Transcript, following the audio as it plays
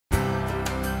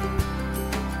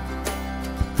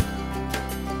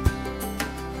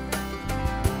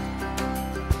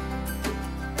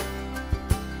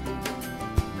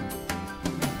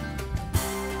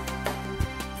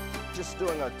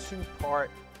a two-part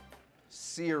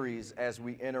series as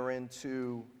we enter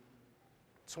into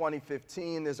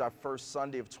 2015. This is our first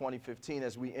Sunday of 2015.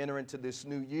 As we enter into this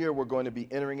new year, we're going to be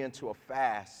entering into a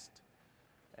fast.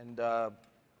 And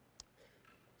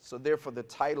so therefore, the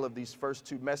title of these first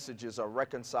two messages are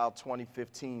Reconciled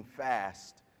 2015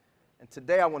 Fast. And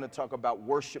today I want to talk about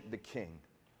worship the King.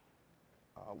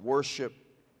 Worship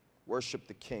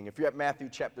the King. If you're at Matthew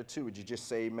chapter 2, would you just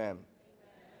say amen?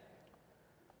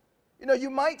 You know,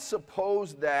 you might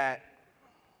suppose that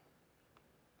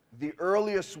the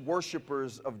earliest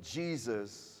worshipers of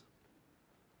Jesus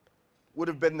would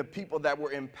have been the people that were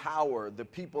in power, the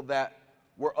people that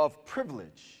were of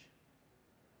privilege.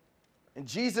 In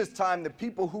Jesus' time, the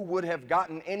people who would have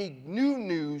gotten any new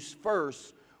news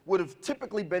first would have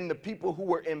typically been the people who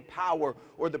were in power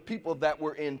or the people that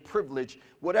were in privilege.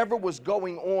 Whatever was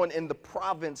going on in the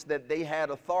province that they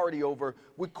had authority over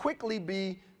would quickly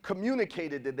be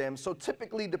communicated to them. So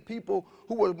typically the people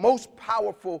who were most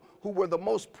powerful, who were the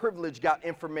most privileged, got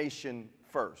information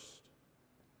first.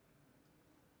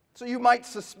 So you might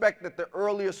suspect that the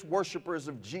earliest worshipers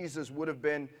of Jesus would have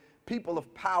been people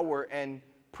of power and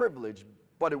privilege,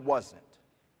 but it wasn't.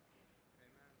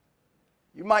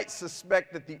 You might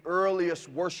suspect that the earliest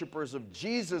worshipers of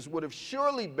Jesus would have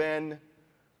surely been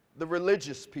the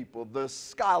religious people, the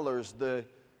scholars, the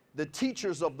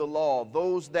teachers of the law,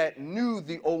 those that knew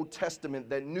the Old Testament,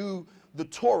 that knew the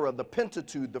Torah, the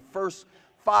Pentateuch, the first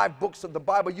 5 books of the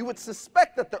Bible. You would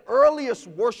suspect that the earliest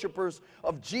worshipers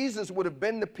of Jesus would have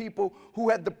been the people who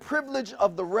had the privilege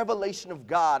of the revelation of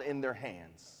God in their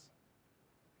hands.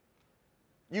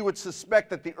 You would suspect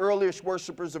that the earliest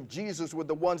worshipers of Jesus were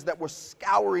the ones that were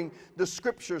scouring the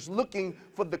scriptures, looking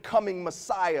for the coming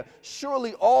Messiah.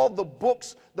 Surely all the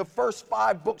books, the first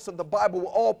 5 books of the Bible, were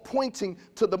all pointing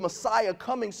to the Messiah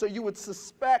coming. So you would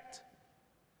suspect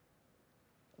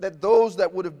that those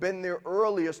that would have been there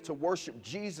earliest to worship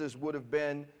Jesus would have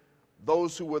been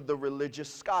those who were the religious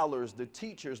scholars, the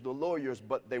teachers, the lawyers,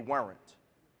 but they weren't.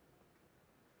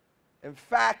 In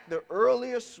fact, the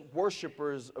earliest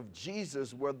worshipers of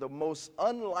Jesus were the most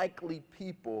unlikely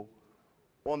people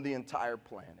on the entire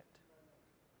planet.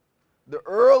 The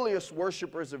earliest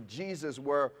worshipers of Jesus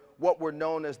were what were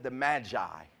known as the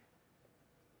Magi.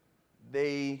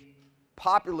 They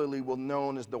popularly were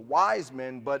known as the wise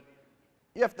men, but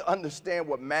you have to understand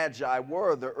what Magi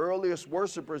were. The earliest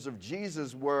worshipers of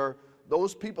Jesus were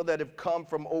those people that have come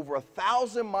from over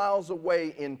 1,000 miles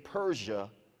away in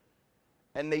Persia,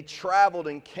 and they traveled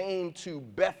and came to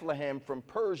Bethlehem from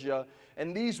Persia.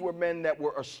 And these were men that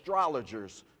were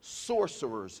astrologers,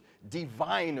 sorcerers,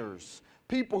 diviners.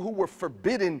 People who were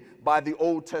forbidden by the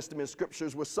Old Testament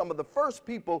scriptures were some of the first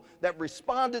people that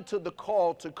responded to the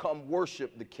call to come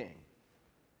worship the king.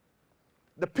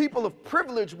 The people of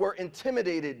privilege were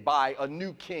intimidated by a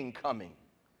new king coming.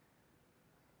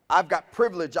 I've got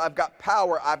privilege, I've got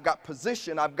power, I've got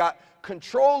position, I've got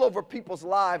control over people's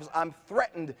lives. I'm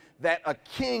threatened that a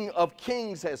king of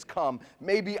kings has come.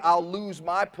 Maybe I'll lose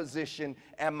my position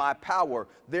and my power.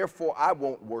 Therefore, I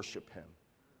won't worship him.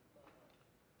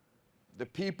 The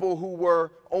people who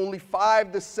were only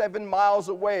 5 to 7 miles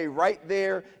away, right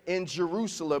there in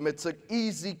Jerusalem, it's an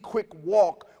easy, quick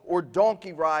walk or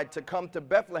donkey ride to come to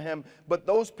Bethlehem. But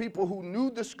those people who knew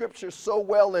the scriptures so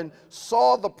well and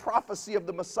saw the prophecy of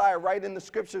the Messiah right in the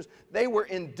scriptures, they were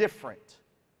indifferent.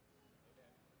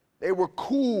 They were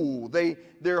cool.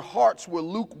 Their hearts were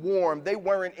lukewarm. They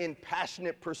weren't in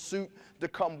passionate pursuit to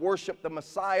come worship the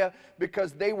Messiah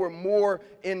because they were more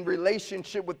in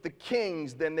relationship with the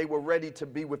kings than they were ready to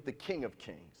be with the King of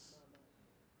Kings.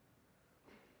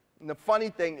 And the funny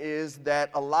thing is that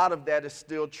a lot of that is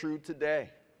still true today.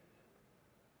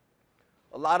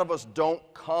 A lot of us don't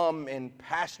come and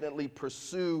passionately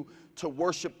pursue to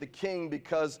worship the king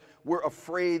because we're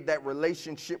afraid that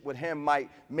relationship with him might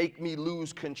make me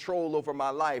lose control over my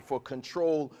life or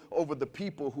control over the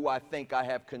people who I think I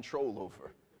have control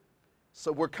over.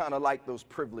 So we're kind of like those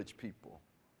privileged people.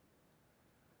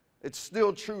 It's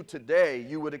still true today.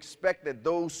 You would expect that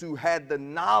those who had the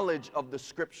knowledge of the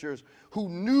scriptures, who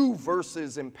knew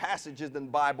verses and passages in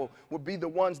the Bible, would be the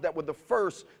ones that were the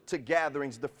first to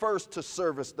gatherings, the first to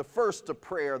service, the first to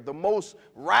prayer, the most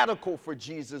radical for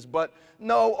Jesus. But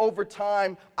no, over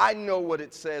time, I know what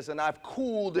it says, and I've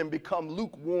cooled and become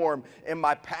lukewarm in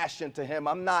my passion to him.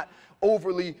 I'm not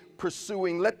overly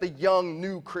pursuing. Let the young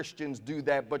new Christians do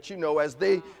that. But you know, as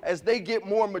they get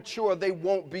more mature, they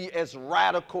won't be as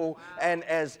radical and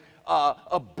as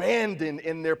abandoned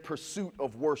in their pursuit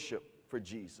of worship for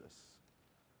Jesus.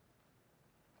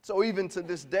 So even to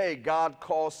this day, God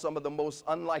calls some of the most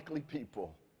unlikely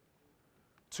people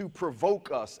to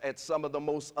provoke us at some of the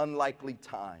most unlikely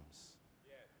times.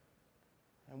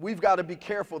 And we've got to be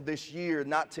careful this year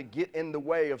not to get in the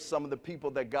way of some of the people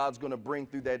that God's going to bring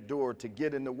through that door, to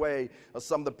get in the way of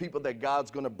some of the people that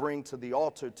God's going to bring to the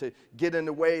altar, to get in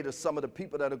the way to some of the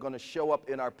people that are going to show up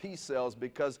in our peace cells,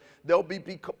 because there'll be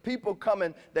people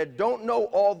coming that don't know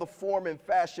all the form and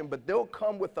fashion, but they'll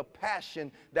come with a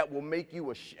passion that will make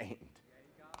you ashamed.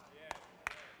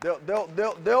 They'll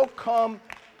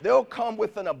come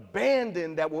with an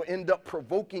abandon that will end up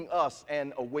provoking us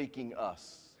and awaking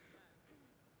us.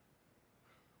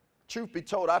 Truth be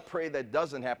told, I pray that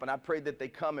doesn't happen. I pray that they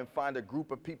come and find a group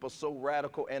of people so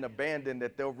radical and abandoned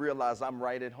that they'll realize I'm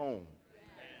right at home.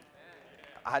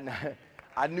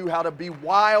 I knew how to be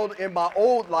wild in my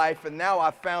old life, and now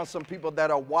I found some people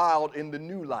that are wild in the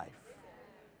new life.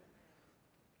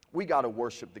 We got to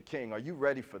worship the King. Are you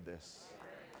ready for this?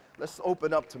 Let's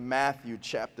open up to Matthew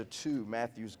chapter 2,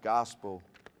 Matthew's Gospel,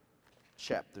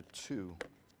 chapter 2.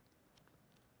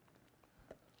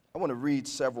 I want to read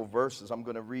several verses. I'm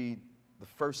going to read the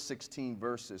first 16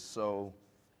 verses, so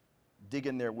dig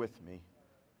in there with me.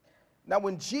 Now,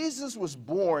 when Jesus was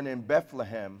born in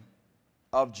Bethlehem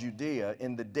of Judea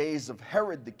in the days of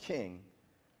Herod the king,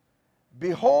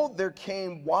 behold, there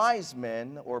came wise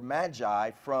men, or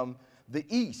Magi, from the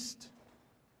east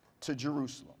to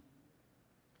Jerusalem,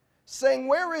 saying,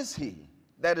 where is he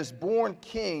that is born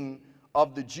King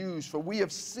of the Jews? For we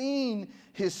have seen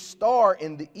his star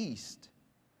in the east,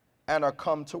 and are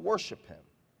come to worship him.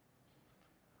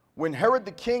 When Herod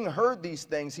the king heard these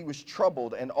things, he was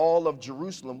troubled, and all of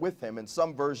Jerusalem with him. In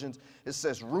some versions, it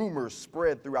says rumors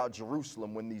spread throughout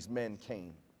Jerusalem when these men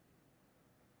came.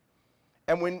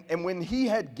 And when he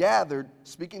had gathered,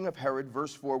 speaking of Herod,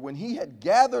 verse 4, when he had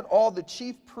gathered all the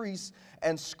chief priests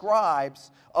and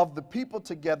scribes of the people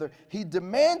together, he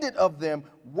demanded of them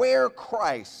where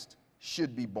Christ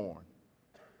should be born.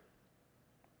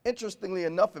 Interestingly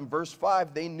enough, in verse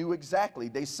 5, they knew exactly.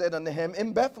 They said unto him,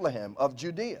 in Bethlehem of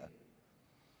Judea.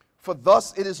 For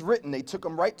thus it is written, they took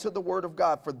him right to the word of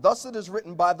God. For thus it is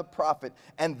written by the prophet,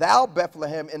 and thou,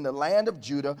 Bethlehem, in the land of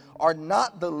Judah, art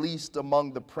not the least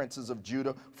among the princes of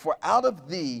Judah, for out of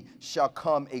thee shall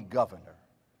come a governor,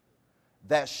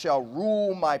 that shall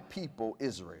rule my people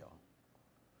Israel.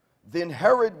 Then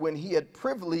Herod, when he had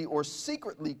privily or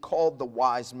secretly called the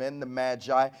wise men, the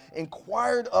Magi,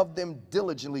 inquired of them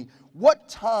diligently, what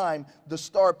time the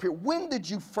star appeared? When did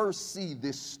you first see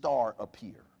this star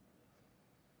appear?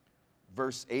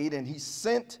 Verse 8, and he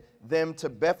sent them to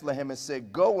Bethlehem and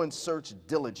said, go and search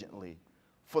diligently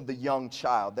for the young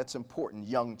child. That's important,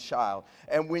 young child.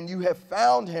 And when you have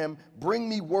found him, bring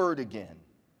me word again,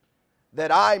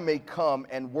 that I may come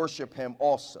and worship him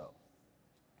also.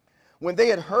 When they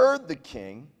had heard the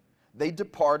king, they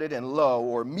departed, and lo,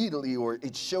 or immediately, or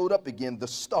it showed up again, the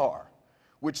star,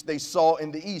 which they saw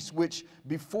in the east, which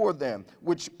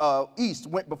east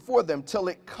went before them, till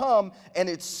it come, and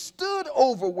it stood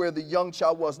over where the young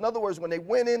child was. In other words, when they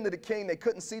went into the king, they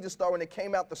couldn't see the star. When they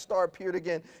came out, the star appeared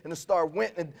again, and the star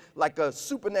went, and like a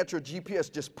supernatural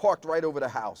GPS, just parked right over the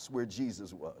house where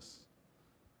Jesus was.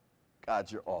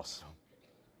 God, you're awesome.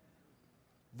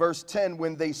 Verse 10,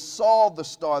 when they saw the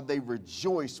star, they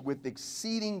rejoiced with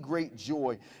exceeding great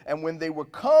joy. And when they were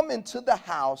come into the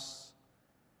house,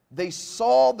 they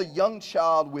saw the young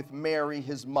child with Mary,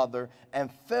 his mother, and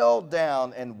fell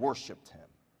down and worshiped him.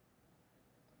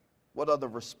 What other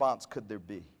response could there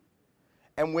be?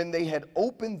 And when they had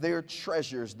opened their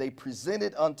treasures, they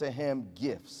presented unto him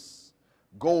gifts,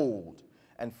 gold,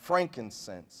 and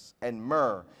frankincense, and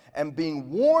myrrh. And being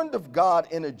warned of God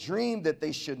in a dream that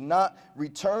they should not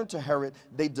return to Herod,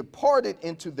 they departed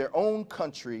into their own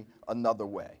country another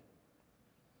way.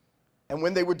 And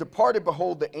when they were departed,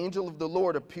 behold, the angel of the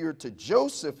Lord appeared to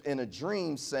Joseph in a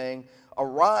dream, saying,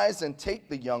 arise and take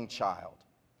the young child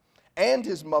and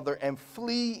his mother, and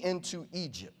flee into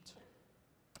Egypt.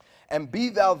 And be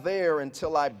thou there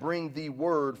until I bring thee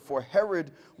word, for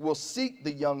Herod will seek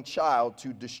the young child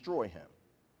to destroy him.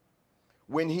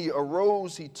 When he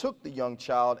arose, he took the young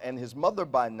child and his mother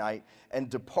by night and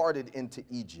departed into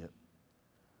Egypt.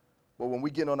 Well, when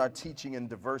we get on our teaching in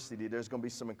diversity, there's going to be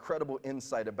some incredible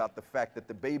insight about the fact that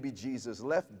the baby Jesus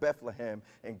left Bethlehem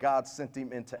and God sent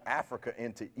him into Africa,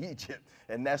 into Egypt,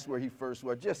 and that's where he first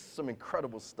was. Just some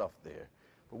incredible stuff there.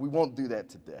 But we won't do that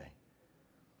today.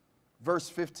 Verse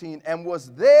 15, and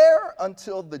was there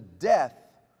until the death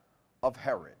of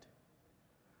Herod,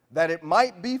 that it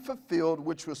might be fulfilled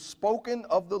which was spoken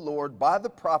of the Lord by the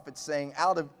prophet, saying,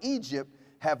 out of Egypt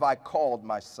have I called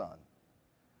my son.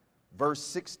 Verse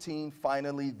 16,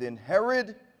 finally, then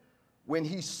Herod when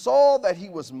he saw that he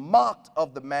was mocked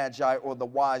of the Magi, or the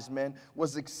wise men,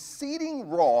 was exceeding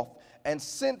wroth, and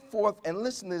sent forth, and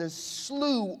listen to this,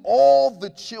 slew all the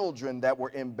children that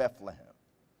were in Bethlehem.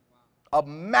 A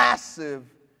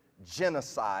massive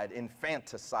genocide,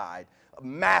 infanticide,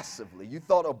 massively. You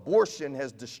thought abortion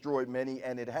has destroyed many,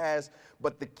 and it has,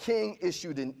 but the king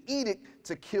issued an edict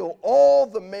to kill all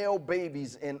the male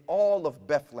babies in all of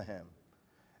Bethlehem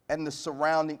and the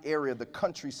surrounding area, the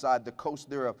countryside, the coast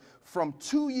thereof, from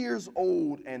 2 years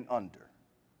old and under.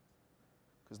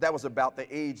 Because that was about the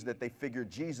age that they figured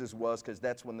Jesus was, because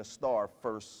that's when the star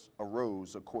first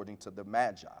arose, according to the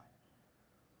Magi,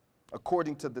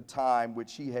 according to the time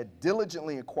which he had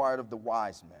diligently inquired of the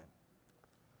wise men.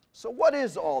 So what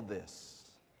is all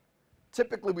this?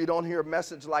 Typically, we don't hear a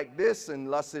message like this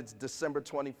unless it's December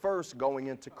 21st going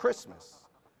into Christmas.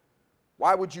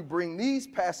 Why would you bring these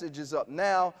passages up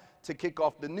now to kick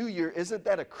off the new year? Isn't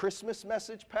that a Christmas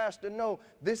message, Pastor? No,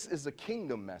 this is a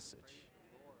kingdom message.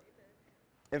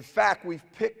 In fact, we've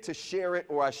picked to share it,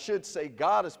 or I should say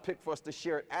God has picked for us to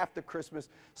share it after Christmas,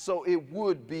 so it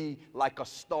would be like a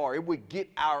star. It would get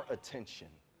our attention.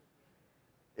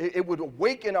 It would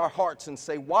awaken our hearts and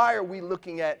say, why are we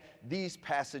looking at these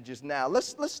passages now?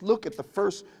 Let's look at the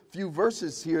first few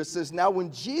verses here. It says, now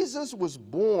when Jesus was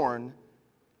born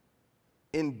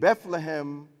in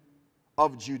Bethlehem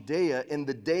of Judea in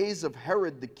the days of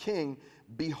Herod the king,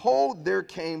 behold, there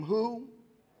came who?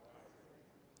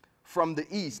 From the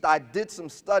east. I did some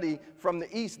study from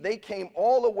the east. They came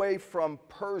all the way from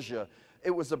Persia. It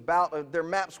was about, their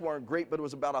maps weren't great, but it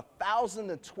was about 1,000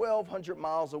 to 1,200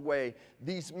 miles away.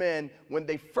 These men, when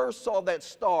they first saw that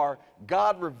star,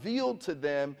 God revealed to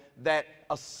them that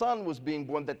a son was being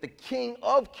born, that the King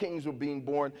of Kings was being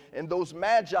born. And those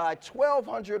Magi,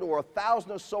 1,200 or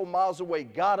 1,000 or so miles away,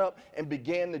 got up and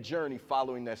began the journey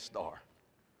following that star.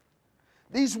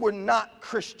 These were not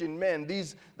Christian men.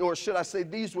 These, or should I say,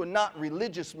 these were not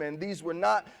religious men. These were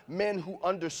not men who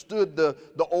understood the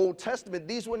Old Testament.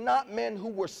 These were not men who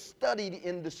were studied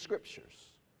in the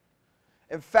scriptures.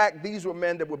 In fact, these were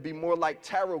men that would be more like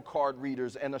tarot card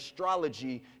readers and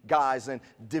astrology guys and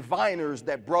diviners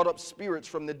that brought up spirits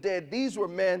from the dead. These were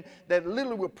men that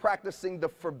literally were practicing the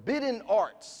forbidden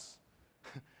arts.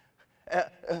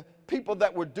 People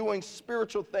that were doing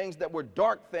spiritual things that were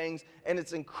dark things, and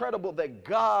it's incredible that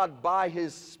God, by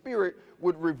his Spirit,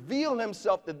 would reveal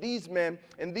himself to these men,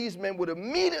 and these men would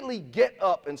immediately get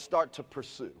up and start to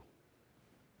pursue.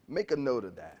 Make a note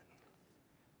of that.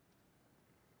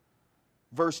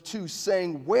 Verse 2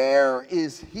 saying, where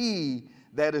is he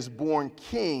that is born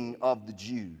King of the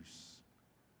Jews?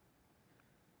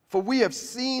 For we have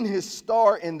seen his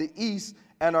star in the east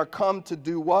and are come to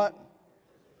do what?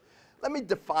 Let me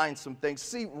define some things.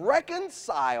 See,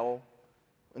 reconcile,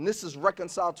 and this is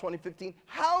Reconciled 2015.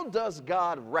 How does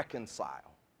God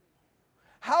reconcile?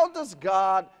 How does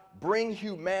God bring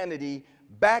humanity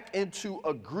back into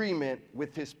agreement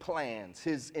with his plans,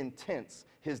 his intents,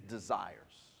 his desires?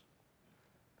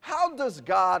 How does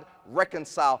God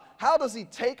reconcile? How does he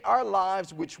take our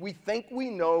lives, which we think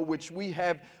we know, which we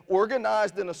have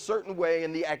organized in a certain way,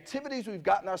 and the activities we've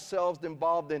gotten ourselves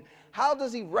involved in, how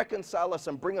does he reconcile us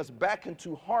and bring us back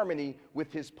into harmony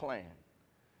with his plan?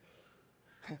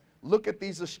 Look at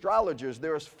these astrologers.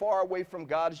 They're as far away from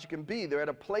God as you can be. They're at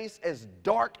a place as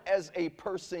dark as a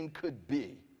person could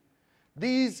be.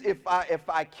 These, if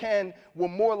I can, were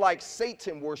more like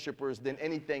Satan worshipers than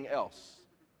anything else.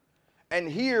 And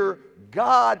here,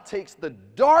 God takes the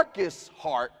darkest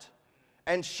heart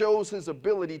and shows his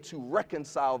ability to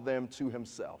reconcile them to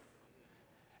himself.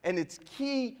 And it's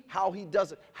key how he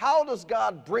does it. How does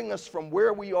God bring us from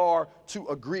where we are to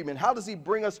agreement? How does he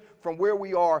bring us from where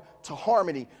we are to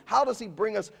harmony? How does he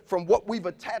bring us from what we've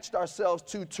attached ourselves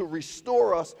to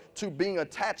restore us to being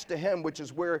attached to him, which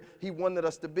is where he wanted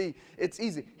us to be? It's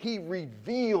easy. He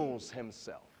reveals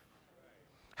himself.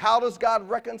 How does God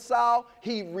reconcile?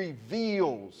 He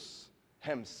reveals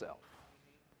himself.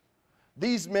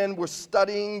 These men were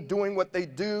studying, doing what they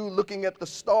do, looking at the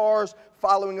stars,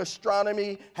 following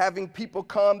astronomy, having people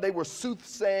come. They were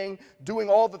soothsaying, doing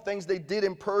all the things they did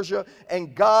in Persia.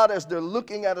 And God, as they're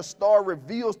looking at a star,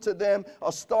 reveals to them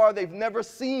a star they've never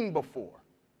seen before.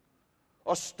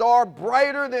 A star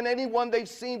brighter than anyone they've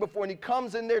seen before. And he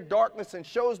comes in their darkness and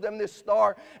shows them this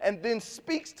star, and then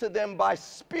speaks to them by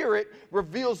Spirit,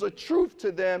 reveals a truth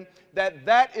to them that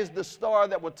that is the star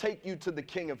that will take you to the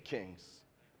King of Kings.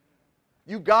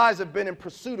 You guys have been in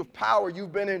pursuit of power.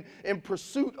 You've been in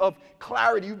pursuit of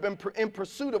clarity. You've been in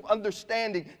pursuit of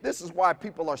understanding. This is why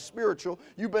people are spiritual.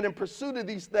 You've been in pursuit of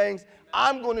these things.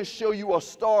 I'm going to show you a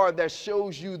star that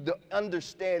shows you the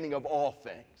understanding of all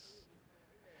things.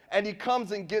 And he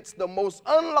comes and gets the most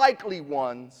unlikely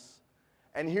ones.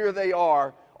 And here they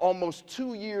are almost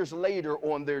 2 years later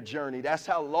on their journey. That's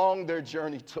how long their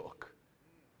journey took.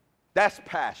 That's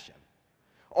passion.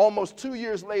 Almost 2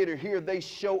 years later, here they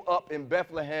show up in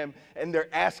Bethlehem and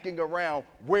they're asking around,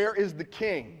 where is the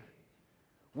king?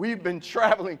 We've been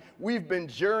traveling, we've been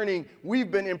journeying,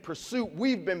 we've been in pursuit,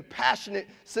 we've been passionate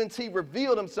since he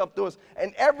revealed himself to us.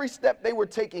 And every step they were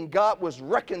taking, God was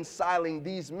reconciling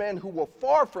these men who were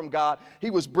far from God.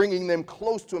 He was bringing them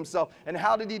close to himself. And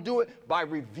how did he do it? By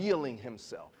revealing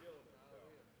himself.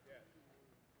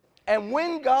 And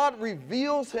when God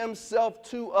reveals himself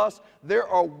to us, there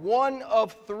are one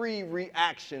of three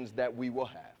reactions that we will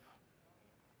have.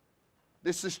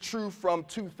 This is true from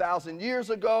 2,000 years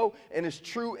ago, and it's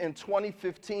true in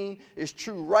 2015. It's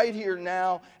true right here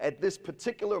now at this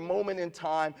particular moment in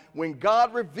time. When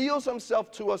God reveals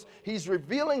himself to us, he's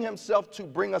revealing himself to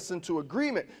bring us into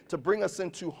agreement, to bring us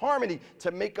into harmony,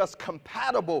 to make us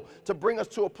compatible, to bring us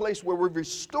to a place where we're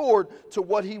restored to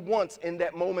what he wants in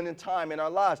that moment in time in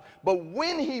our lives. But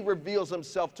when he reveals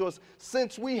himself to us,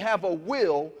 since we have a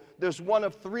will, there's one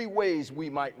of three ways we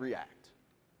might react.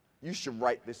 You should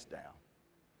write this down.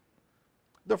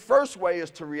 The first way is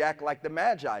to react like the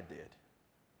Magi did.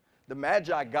 The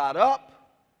Magi got up,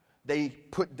 they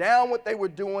put down what they were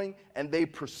doing, and they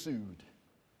pursued.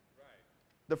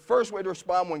 The first way to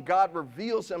respond when God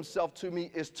reveals himself to me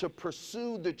is to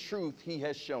pursue the truth he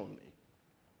has shown me.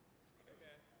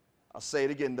 I'll say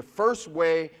it again. The first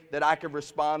way that I can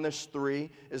respond, there's three,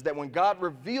 is that when God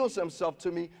reveals himself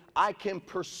to me, I can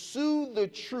pursue the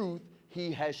truth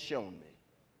he has shown me.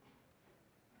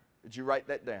 Did you write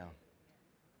that down?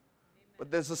 But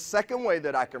there's a second way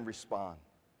that I can respond.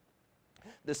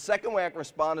 The second way I can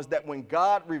respond is that when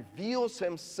God reveals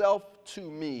himself to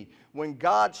me, when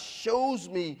God shows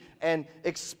me and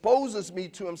exposes me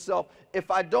to himself, if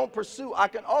I don't pursue, I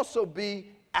can also be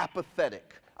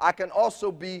apathetic. I can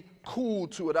also be cool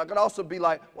to it. I can also be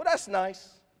like, well, that's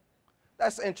nice.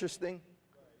 That's interesting.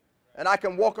 And I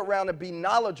can walk around and be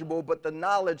knowledgeable, but the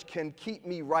knowledge can keep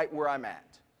me right where I'm at.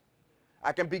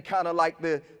 I can be kind of like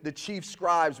the chief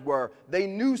scribes were. They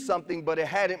knew something, but it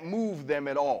hadn't moved them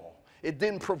at all. It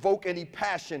didn't provoke any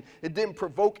passion. It didn't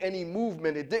provoke any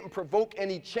movement. It didn't provoke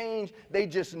any change. They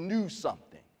just knew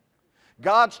something.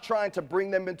 God's trying to bring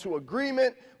them into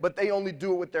agreement, but they only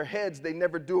do it with their heads. They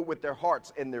never do it with their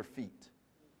hearts and their feet.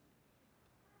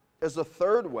 There's a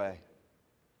third way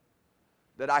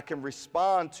that I can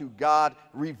respond to God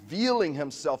revealing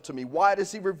himself to me. Why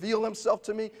does he reveal himself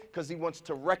to me? Because he wants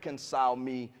to reconcile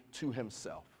me to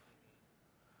himself.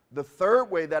 The third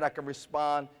way that I can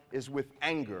respond is with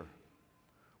anger,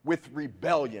 with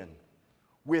rebellion,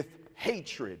 with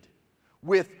hatred,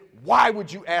 with why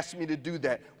would you ask me to do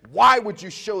that? Why would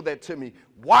you show that to me?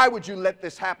 Why would you let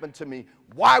this happen to me?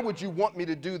 Why would you want me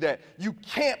to do that? You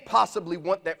can't possibly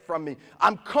want that from me.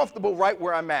 I'm comfortable right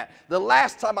where I'm at. The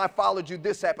last time I followed you,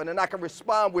 this happened, and I can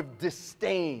respond with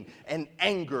disdain and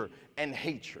anger and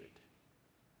hatred.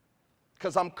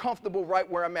 Because I'm comfortable right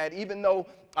where I'm at, even though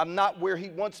I'm not where he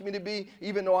wants me to be,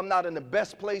 even though I'm not in the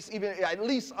best place, even at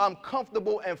least I'm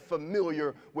comfortable and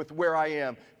familiar with where I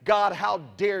am. God, how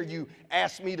dare you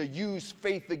ask me to use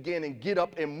faith again and get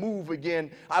up and move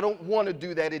again? I don't want to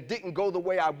do that. It didn't go the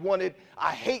way I wanted.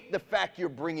 I hate the fact you're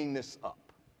bringing this up.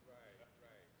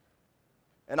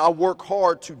 And I work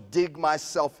hard to dig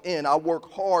myself in. I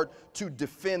work hard to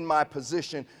defend my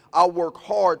position. I work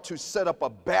hard to set up a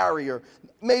barrier,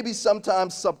 maybe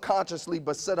sometimes subconsciously,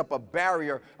 but set up a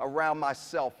barrier around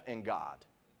myself and God.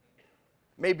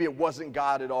 Maybe it wasn't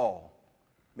God at all.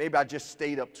 Maybe I just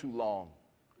stayed up too long.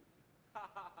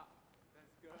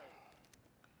 That's good.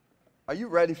 Are you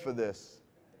ready for this?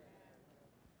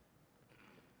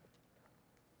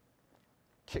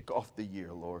 Kick off the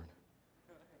year, Lord.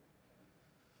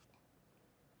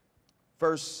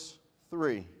 Verse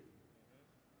 3.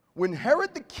 When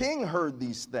Herod the king heard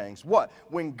these things, what?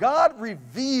 When God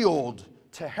revealed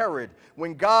to Herod,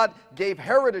 when God gave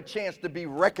Herod a chance to be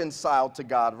reconciled to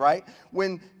God, right?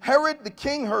 When Herod the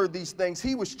king heard these things,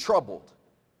 he was troubled.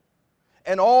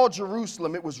 And all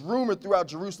Jerusalem, it was rumored throughout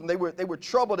Jerusalem, they were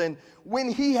troubled. And when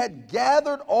he had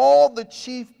gathered all the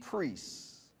chief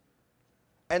priests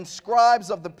and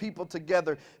scribes of the people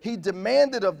together, he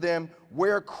demanded of them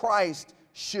where Christ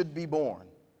should be born.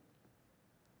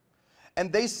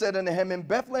 And they said unto him, in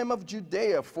Bethlehem of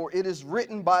Judea, for it is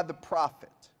written by the prophet,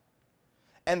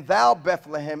 and thou,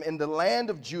 Bethlehem, in the land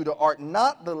of Judah, art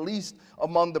not the least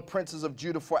among the princes of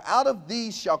Judah, for out of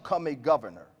thee shall come a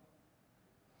governor,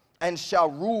 and shall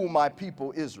rule my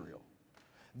people Israel.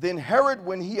 Then Herod,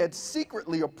 when he had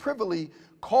secretly or privily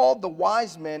called the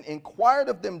wise men, inquired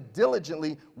of them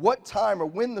diligently what time or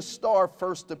when the star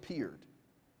first appeared.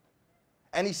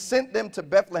 And he sent them to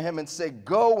Bethlehem and said,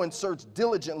 go and search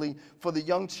diligently for the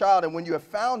young child, and when you have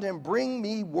found him, bring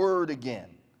me word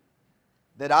again,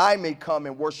 that I may come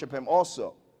and worship him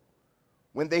also.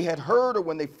 When they had heard, or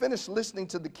when they finished listening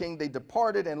to the king, they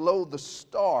departed, and lo, the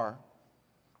star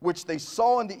which they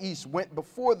saw in the east went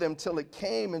before them till it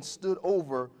came and stood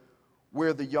over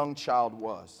where the young child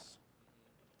was.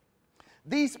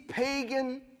 These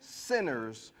pagan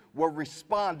sinners were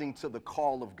responding to the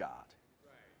call of God.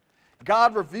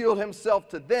 God revealed himself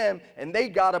to them, and they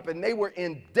got up and they were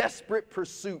in desperate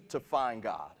pursuit to find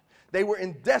God. They were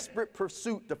in desperate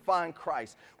pursuit to find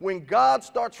Christ. When God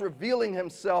starts revealing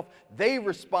himself, they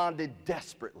responded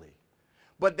desperately.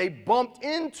 But they bumped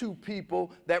into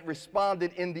people that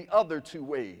responded in the other two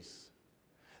ways.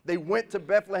 They went to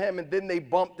Bethlehem, and then they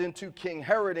bumped into King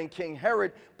Herod, and King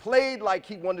Herod played like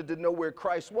he wanted to know where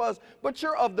Christ was. But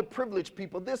you're of the privileged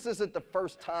people. This isn't the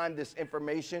first time this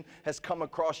information has come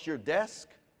across your desk.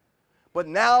 But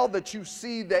now that you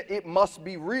see that it must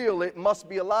be real, it must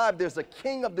be alive, there's a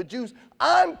king of the Jews.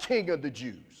 I'm king of the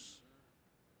Jews.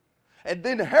 And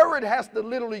then Herod has to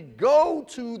literally go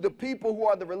to the people who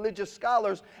are the religious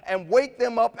scholars and wake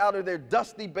them up out of their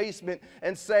dusty basement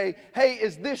and say, hey,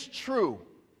 is this true?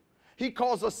 He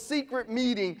calls a secret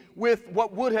meeting with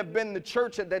what would have been the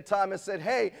church at that time and said,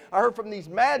 hey, I heard from these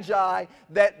Magi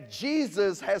that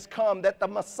Jesus has come, that the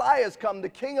Messiah has come, the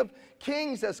King of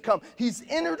Kings has come. He's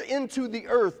entered into the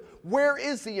earth. Where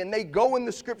is he? And they go in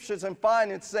the scriptures and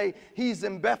find and say, he's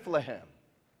in Bethlehem.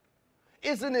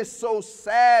 Isn't it so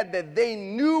sad that they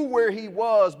knew where he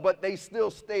was, but they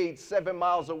still stayed 7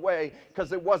 miles away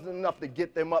because it wasn't enough to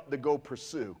get them up to go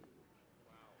pursue?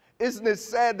 Isn't it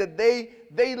sad that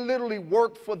they literally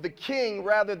worked for the king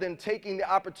rather than taking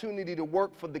the opportunity to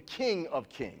work for the King of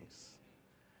Kings?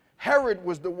 Herod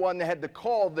was the one that had to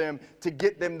call them to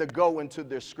get them to go into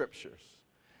their scriptures.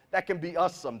 That can be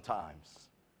us sometimes.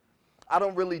 I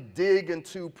don't really dig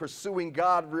into pursuing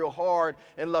God real hard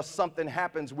unless something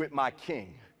happens with my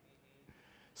king.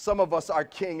 Some of us, our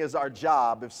king is our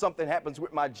job. If something happens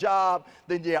with my job,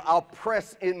 then yeah, I'll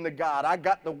press into God. I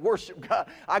got to worship God.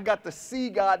 I got to see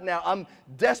God now. I'm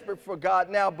desperate for God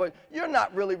now, but you're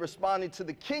not really responding to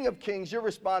the King of Kings. You're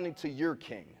responding to your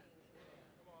king.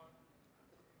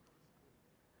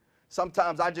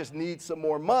 Sometimes I just need some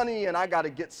more money and I got to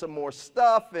get some more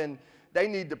stuff, and they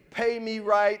need to pay me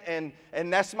right, and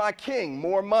that's my king,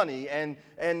 more money. And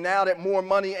now that more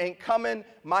money ain't coming,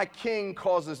 my king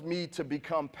causes me to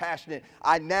become passionate.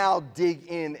 I now dig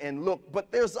in and look.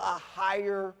 But there's a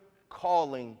higher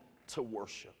calling to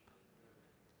worship.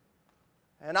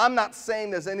 And I'm not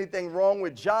saying there's anything wrong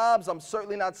with jobs. I'm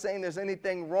certainly not saying there's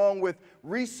anything wrong with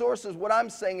resources. What I'm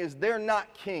saying is they're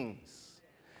not kings.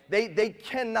 They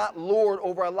cannot lord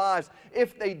over our lives.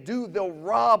 If they do, they'll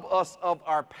rob us of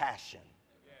our passion.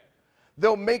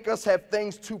 They'll make us have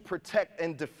things to protect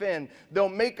and defend. They'll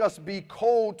make us be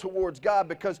cold towards God,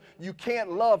 because you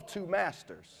can't love two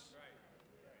masters.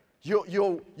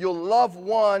 You'll love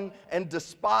one and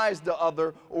despise the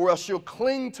other, or else you'll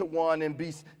cling to one and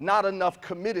be not enough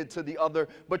committed to the other.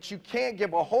 But you can't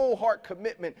give a whole heart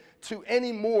commitment to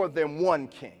any more than one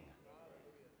king.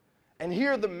 And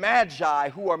here are the Magi,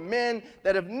 who are men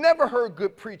that have never heard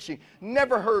good preaching,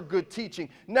 never heard good teaching,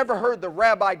 never heard the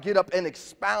rabbi get up and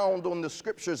expound on the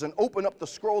scriptures and open up the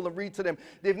scroll and read to them.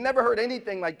 They've never heard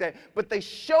anything like that. But they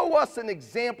show us an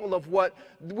example of what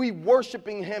we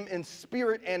worshiping him in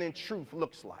spirit and in truth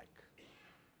looks like.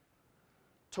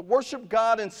 To worship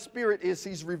God in spirit is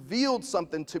he's revealed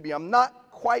something to me. I'm not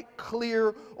quite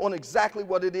clear on exactly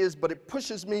what it is, but it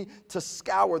pushes me to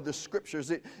scour the scriptures.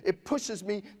 It pushes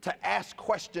me to ask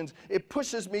questions. It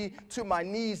pushes me to my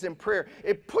knees in prayer.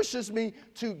 It pushes me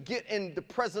to get in the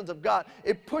presence of God.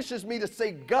 It pushes me to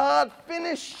say, God,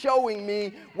 finish showing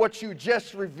me what you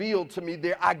just revealed to me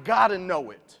there. I gotta know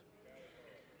it.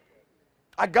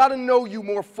 I got to know you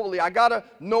more fully. I got to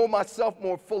know myself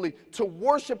more fully. To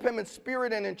worship him in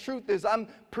spirit and in truth is I'm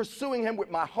pursuing him with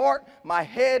my heart, my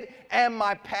head, and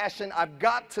my passion. I've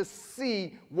got to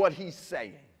see what he's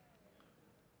saying.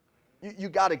 You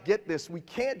got to get this. We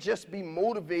can't just be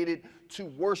motivated to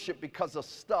worship because of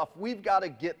stuff. We've got to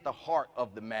get the heart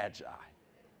of the Magi.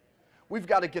 We've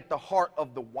got to get the heart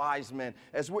of the wise men.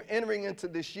 As we're entering into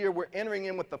this year, we're entering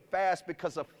in with a fast,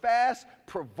 because a fast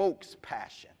provokes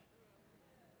passion.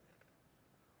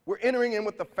 We're entering in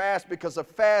with the fast because a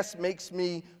fast makes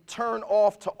me turn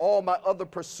off to all my other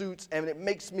pursuits, and it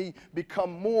makes me become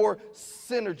more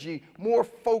synergy, more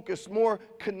focused, more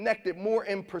connected, more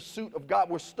in pursuit of God.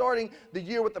 We're starting the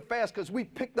year with the fast because we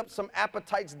picked up some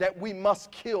appetites that we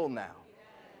must kill now.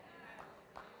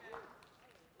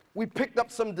 We picked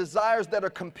up some desires that are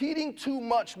competing too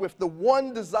much with the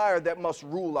one desire that must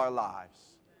rule our lives.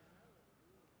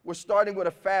 We're starting with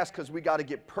a fast because we got to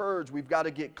get purged. We've got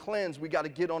to get cleansed. We got to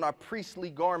get on our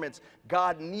priestly garments.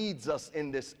 God needs us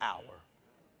in this hour.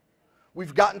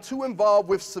 We've gotten too involved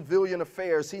with civilian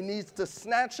affairs. He needs to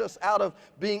snatch us out of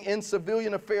being in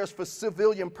civilian affairs for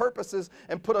civilian purposes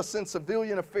and put us in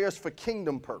civilian affairs for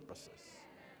kingdom purposes.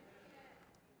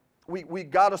 We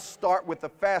got to start with the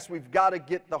fast. We've got to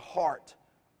get the heart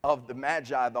of the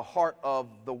Magi, the heart of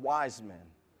the wise men.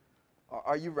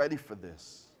 Are you ready for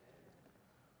this?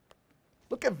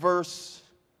 Look at verse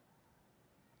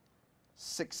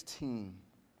 16.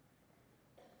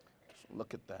 Just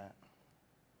look at that.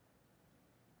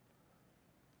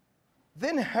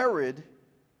 Then Herod,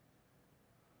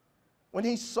 when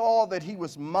he saw that he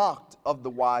was mocked of the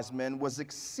wise men, was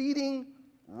exceeding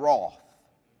wroth,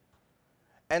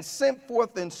 and sent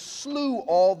forth and slew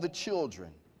all the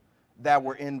children that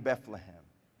were in Bethlehem,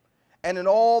 and in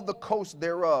all the coast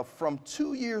thereof, from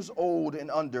 2 years old and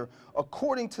under,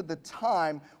 according to the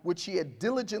time which he had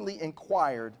diligently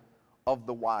inquired of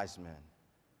the wise men.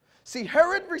 See,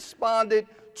 Herod responded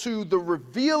to the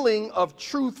revealing of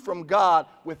truth from God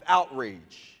with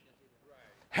outrage.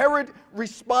 Herod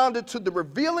responded to the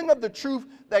revealing of the truth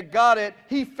that God had.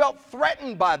 He felt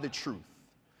threatened by the truth.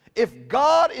 If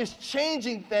God is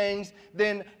changing things,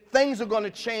 then things are going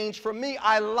to change for me.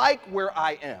 I like where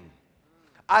I am.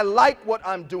 I like what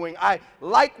I'm doing. I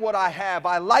like what I have.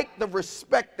 I like the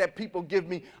respect that people give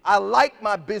me. I like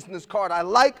my business card. I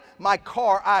like my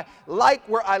car. I like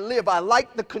where I live. I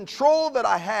like the control that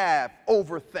I have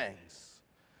over things.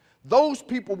 Those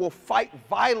people will fight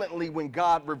violently when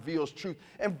God reveals truth.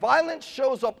 And violence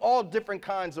shows up all different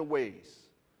kinds of ways.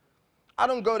 I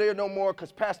don't go there no more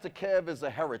because Pastor Kev is a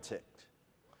heretic.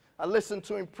 I listen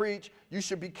to him preach. You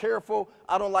should be careful.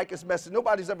 I don't like his message.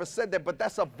 Nobody's ever said that, but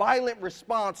that's a violent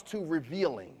response to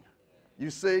revealing.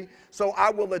 You see? So I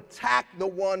will attack the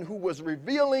one who was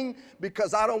revealing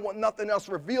because I don't want nothing else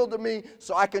revealed to me,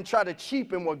 so I can try to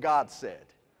cheapen what God said.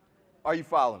 Are you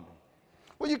following me?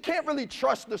 Well, you can't really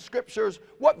trust the scriptures.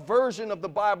 What version of the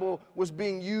Bible was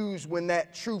being used when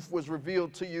that truth was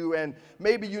revealed to you? And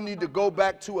maybe you need to go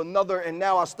back to another, and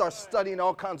now I start studying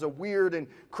all kinds of weird and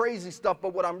crazy stuff.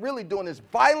 But what I'm really doing is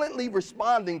violently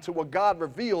responding to what God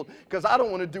revealed because I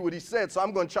don't want to do what he said. So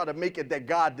I'm going to try to make it that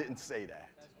God didn't say that.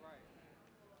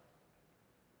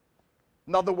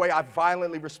 Another way I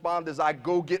violently respond is I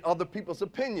go get other people's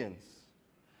opinions.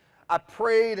 I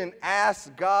prayed and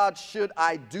asked God, should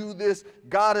I do this?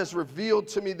 God has revealed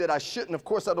to me that I shouldn't. Of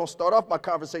course, I don't start off my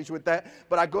conversation with that,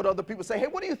 but I go to other people and say, hey,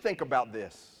 what do you think about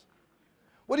this?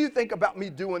 What do you think about me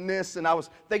doing this? And I was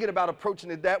thinking about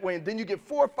approaching it that way. And then you get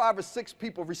 4 or 5 or 6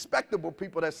 people, respectable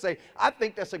people that say, I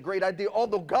think that's a great idea.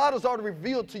 Although God has already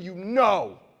revealed to you,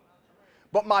 no.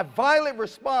 But my violent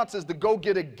response is to go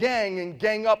get a gang and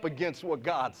gang up against what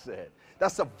God said.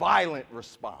 That's a violent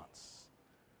response.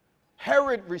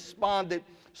 Herod responded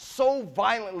so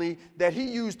violently that he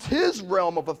used his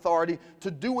realm of authority to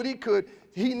do what he could.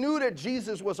 He knew that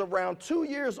Jesus was around 2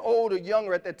 years old or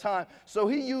younger at that time, so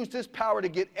he used his power to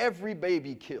get every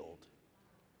baby killed.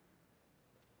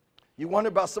 You wonder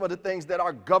about some of the things that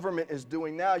our government is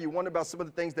doing now. You wonder about some of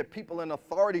the things that people in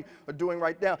authority are doing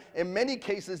right now. In many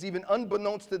cases, even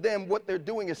unbeknownst to them, what they're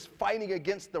doing is fighting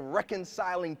against the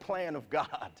reconciling plan of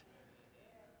God.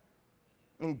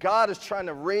 And God is trying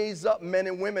to raise up men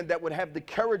and women that would have the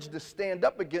courage to stand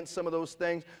up against some of those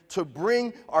things, to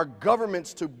bring our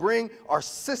governments, to bring our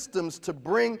systems, to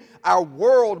bring our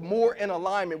world more in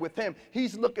alignment with him.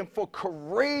 He's looking for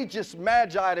courageous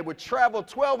magi that would travel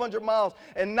 1,200 miles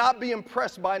and not be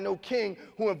impressed by no king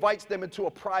who invites them into a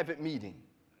private meeting.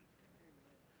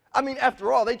 I mean,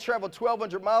 after all, they traveled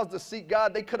 1,200 miles to seek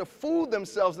God. They could have fooled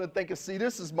themselves into thinking, see,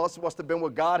 this must have been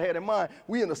what God had in mind.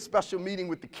 We in a special meeting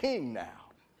with the king now.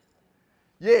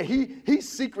 Yeah, he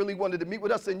secretly wanted to meet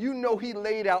with us, and you know he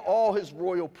laid out all his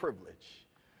royal privilege.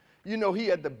 You know he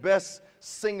had the best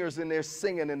singers in there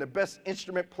singing and the best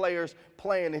instrument players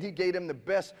playing, and he gave them the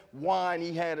best wine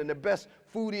he had and the best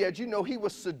food he had. You know he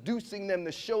was seducing them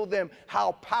to show them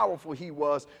how powerful he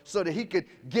was so that he could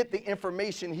get the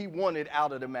information he wanted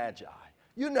out of the Magi.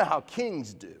 You know how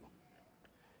kings do.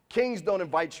 Kings don't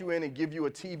invite you in and give you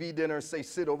a TV dinner and say,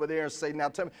 sit over there and say, now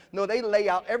tell me. No, they lay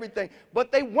out everything.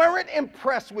 But they weren't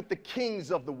impressed with the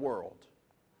kings of the world.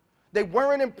 They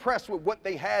weren't impressed with what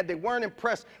they had. They weren't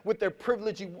impressed with their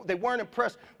privilege. They weren't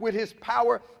impressed with his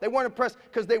power. They weren't impressed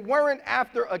because they weren't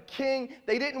after a king.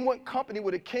 They didn't want company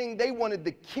with a king. They wanted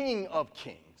the King of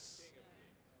Kings.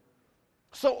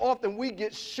 So often we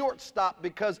get short-stopped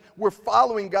because we're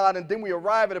following God, and then we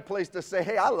arrive at a place to say,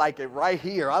 hey, I like it right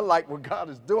here. I like what God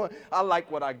is doing. I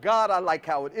like what I got. I like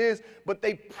how it is. But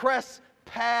they press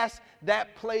past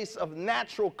that place of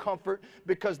natural comfort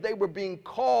because they were being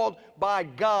called by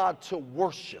God to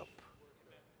worship.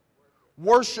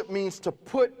 Worship means to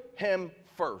put him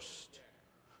first,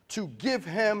 to give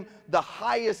him the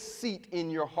highest seat in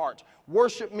your heart.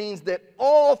 Worship means that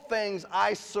all things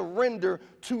I surrender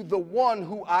to the one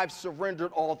who I've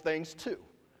surrendered all things to.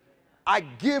 I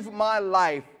give my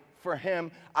life for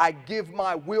him. I give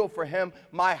my will for him.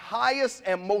 My highest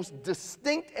and most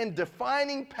distinct and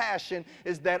defining passion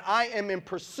is that I am in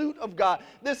pursuit of God.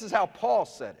 This is how Paul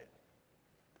said it.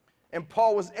 And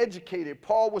Paul was educated.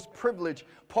 Paul was privileged.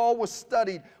 Paul was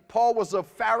studied. Paul was a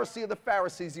Pharisee of the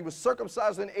Pharisees. He was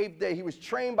circumcised on the 8th day. He was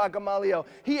trained by Gamaliel.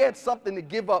 He had something to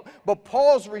give up. But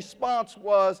Paul's response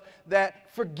was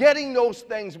that forgetting those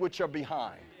things which are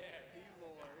behind.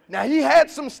 Now, he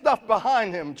had some stuff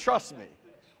behind him, trust me.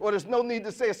 Well, there's no need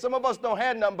to say it. Some of us don't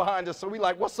have nothing behind us, so we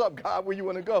like, what's up, God, where you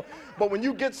want to go? But when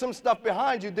you get some stuff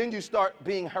behind you, then you start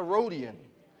being Herodian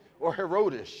or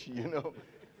Herodish, you know.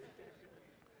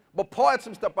 But Paul had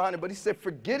some stuff behind him, but he said,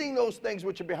 forgetting those things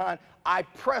which are behind, I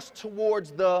press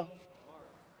towards the,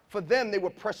 for them, they were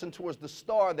pressing towards the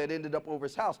star that ended up over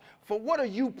his house. For what are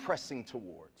you pressing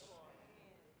towards?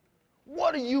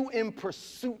 What are you in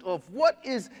pursuit of? What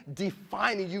is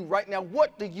defining you right now?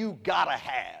 What do you gotta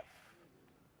have?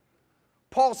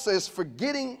 Paul says,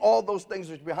 forgetting all those things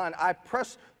which are behind, I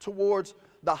press towards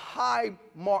the high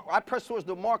mark. I press towards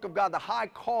the mark of God, the high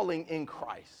calling in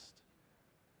Christ.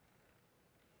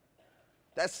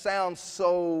 That sounds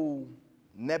so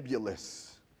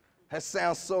nebulous. That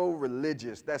sounds so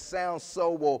religious. That sounds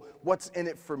so, well, what's in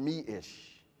it for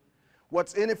me-ish?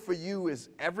 What's in it for you is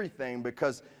everything,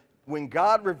 because when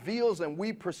God reveals and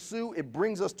we pursue, it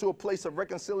brings us to a place of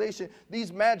reconciliation.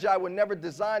 These Magi were never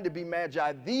designed to be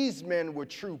Magi. These men were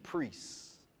true priests.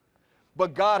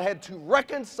 But God had to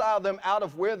reconcile them out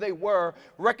of where they were,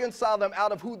 reconcile them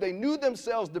out of who they knew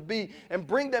themselves to be, and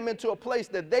bring them into a place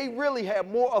that they really had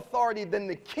more authority than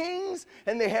the kings,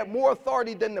 and they had more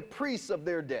authority than the priests of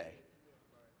their day.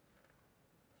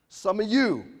 Some of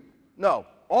you, no,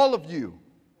 all of you,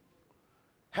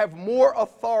 have more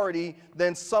authority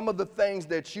than some of the things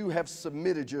that you have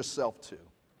submitted yourself to.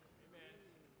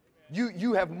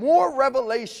 You have more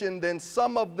revelation than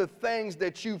some of the things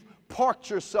that you've parked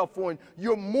yourself on.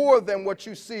 You're more than what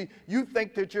you see. You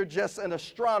think that you're just an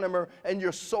astronomer, and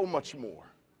you're so much more.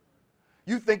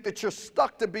 You think that you're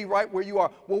stuck to be right where you are.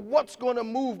 Well, what's going to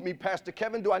move me, Pastor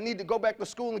Kevin? Do I need to go back to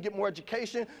school and get more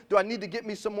education? Do I need to get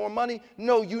me some more money?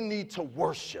 No, you need to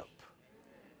worship.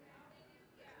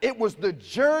 It was the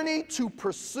journey to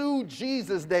pursue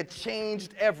Jesus that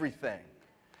changed everything.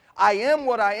 I am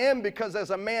what I am because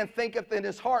as a man thinketh in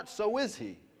his heart, so is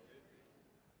he.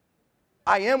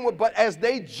 I am what, but as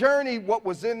they journeyed, what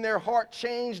was in their heart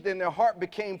changed and their heart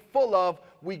became full of,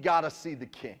 we got to see the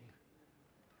King.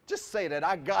 Just say that,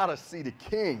 I got to see the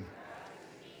King.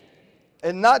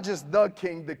 And not just the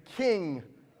King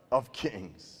of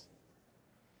Kings.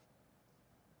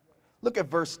 Look at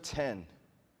verse 10.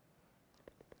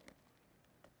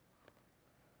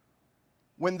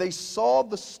 When they saw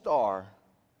the star,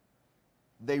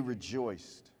 they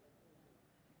rejoiced.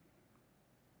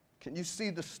 Can you see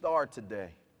the star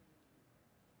today?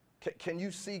 Can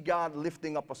you see God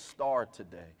lifting up a star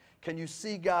today? Can you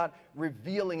see God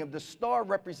revealing him? The star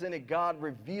represented God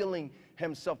revealing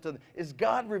himself to them. Is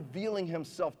God revealing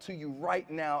himself to you right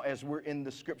now as we're in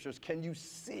the scriptures? Can you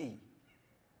see?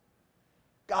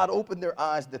 God opened their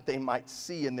eyes that they might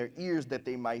see, and their ears that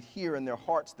they might hear, and their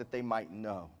hearts that they might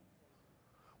know.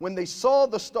 When they saw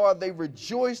the star, they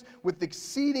rejoiced with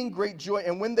exceeding great joy.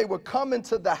 And when they were coming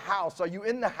to the house, are you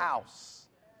in the house?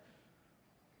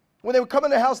 When they were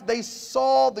coming to the house, they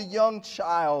saw the young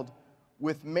child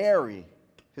with Mary,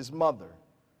 his mother.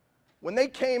 When they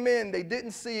came in, they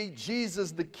didn't see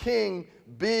Jesus the King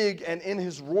big and in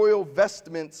his royal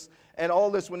vestments and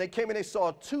all this. When they came in, they saw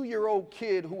a 2-year-old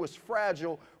kid who was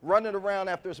fragile running around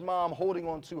after his mom holding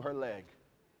onto her leg.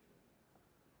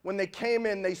 When they came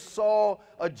in, they saw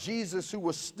a Jesus who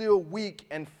was still weak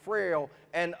and frail,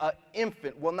 and an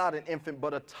infant, well, not an infant,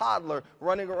 but a toddler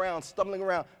running around, stumbling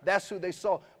around. That's who they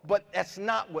saw. But that's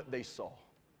not what they saw.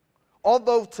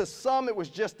 Although to some it was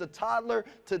just a toddler,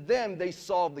 to them they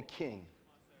saw the King.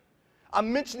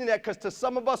 I'm mentioning that because to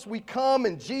some of us, we come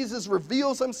and Jesus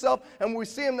reveals himself, and when we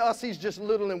see him to us, he's just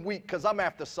little and weak because I'm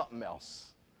after something else.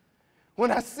 When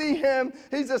I see him,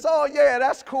 he says, oh, yeah,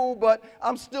 that's cool, but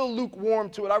I'm still lukewarm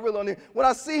to it. I really don't need it. When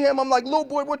I see him, I'm like, little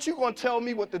boy, what you going to tell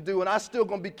me what to do? And I'm still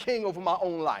going to be king over my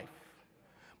own life.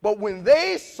 But when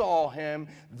they saw him,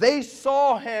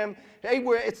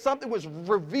 something was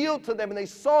revealed to them, and they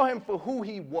saw him for who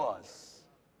he was.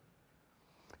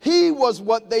 He was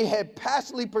what they had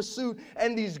passionately pursued,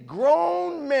 and these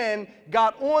grown men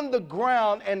got on the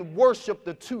ground and worshiped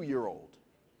the 2-year-old.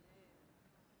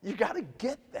 You got to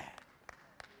get that.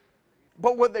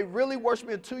 But were they really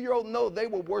worshiping a 2-year-old? No, they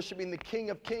were worshiping the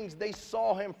King of Kings. They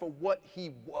saw him for what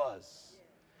he was.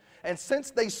 And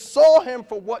since they saw him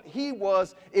for what he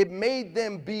was, it made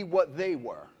them be what they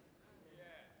were.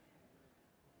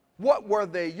 What were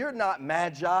they? You're not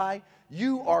Magi.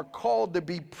 You are called to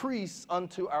be priests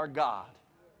unto our God.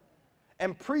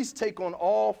 And priests take on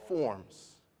all forms.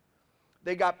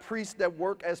 They got priests that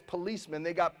work as policemen.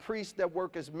 They got priests that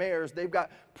work as mayors. They've got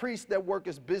priests that work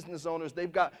as business owners.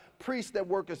 They've got priests that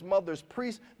work as mothers,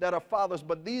 priests that are fathers.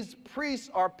 But these priests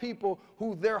are people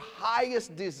who their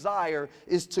highest desire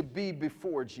is to be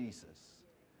before Jesus.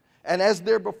 And as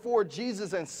they're before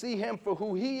Jesus and see him for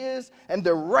who he is, and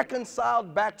they're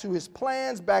reconciled back to his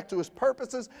plans, back to his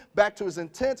purposes, back to his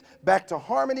intents, back to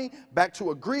harmony, back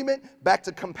to agreement, back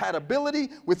to compatibility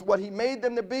with what he made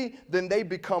them to be, then they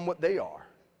become what they are.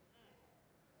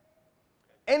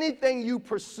 Anything you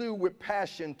pursue with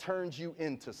passion turns you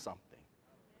into something.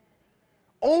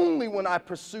 Only when I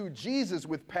pursue Jesus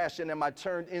with passion am I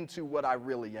turned into what I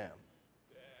really am.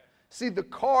 See, the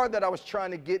car that I was trying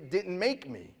to get didn't make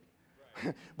me.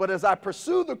 But as I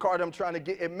pursue the car that I'm trying to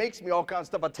get, it makes me all kinds of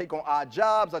stuff. I take on odd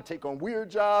jobs. I take on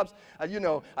weird jobs. I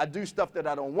do stuff that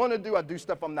I don't want to do. I do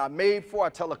stuff I'm not made for. I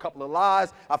tell a couple of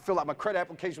lies. I fill out my credit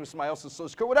application with somebody else's social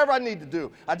security. Whatever I need to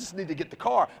do. I just need to get the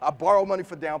car. I borrow money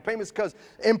for down payments because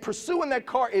in pursuing that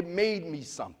car, it made me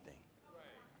something.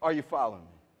 Are you following me?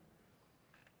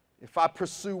 If I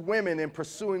pursue women, in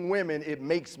pursuing women, it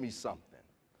makes me something.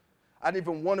 I didn't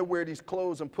even want to wear these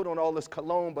clothes and put on all this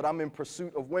cologne, but I'm in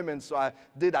pursuit of women, so I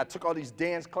took all these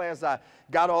dance classes. I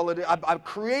got all of it. I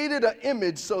created an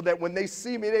image so that when they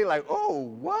see me, they're like,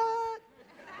 oh, what?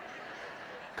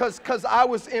 Because I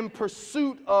was in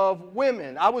pursuit of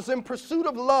women. I was in pursuit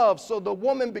of love, so the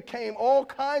woman became all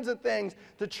kinds of things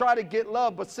to try to get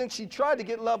love. But since she tried to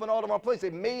get love in all of our places,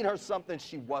 it made her something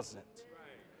she wasn't.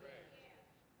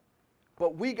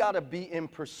 But we got to be in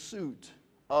pursuit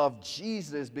of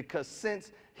Jesus, because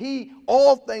since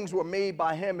all things were made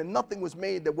by him and nothing was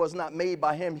made that was not made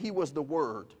by him, he was the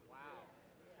Word. Wow.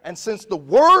 And since the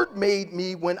Word made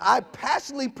me, when I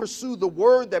passionately pursue the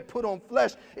Word that put on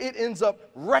flesh, it ends up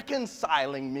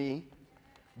reconciling me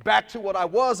back to what I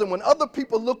was. And when other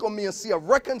people look on me and see a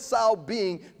reconciled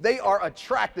being, they are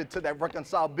attracted to that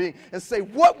reconciled being and say,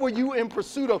 what were you in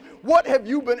pursuit of? What have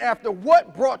you been after?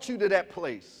 What brought you to that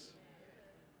place?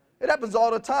 It happens all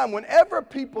the time. Whenever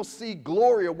people see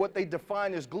glory or what they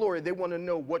define as glory, they want to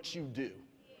know what you do.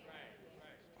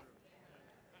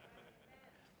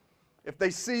 If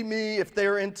they see me, if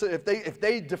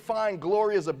they define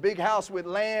glory as a big house with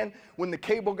land, when the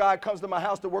cable guy comes to my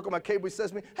house to work on my cable, he says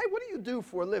to me, hey, what do you do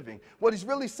for a living? What he's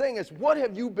really saying is, what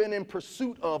have you been in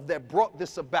pursuit of that brought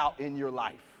this about in your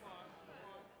life?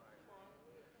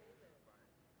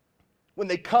 When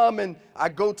they come and I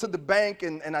go to the bank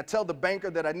and I tell the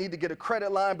banker that I need to get a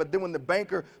credit line, but then when the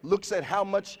banker looks at how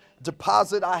much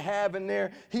deposit I have in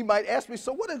there, he might ask me,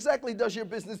 so what exactly does your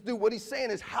business do? What he's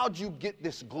saying is, how'd you get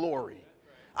this glory?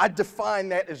 I define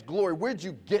that as glory. Where'd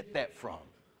you get that from?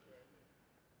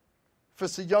 If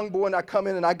it's a young boy and I come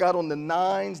in and I got on the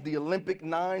nines, the Olympic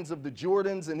nines of the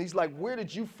Jordans, and he's like, where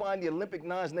did you find the Olympic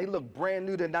nines? And they look brand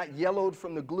new. They're not yellowed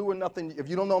from the glue or nothing. If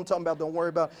you don't know what I'm talking about, don't worry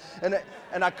about it.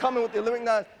 And I come in with the Olympic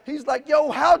nines. He's like,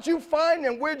 yo, how'd you find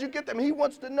them? Where'd you get them? He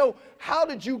wants to know, how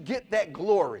did you get that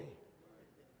glory?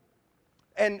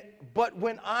 But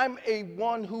when I'm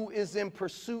one who is in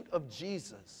pursuit of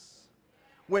Jesus,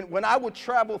 when I would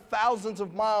travel thousands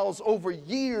of miles over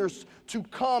years to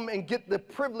come and get the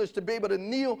privilege to be able to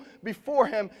kneel before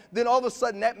him, then all of a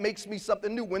sudden that makes me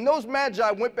something new. When those Magi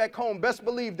went back home, best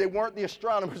believe they weren't the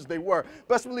astronomers they were.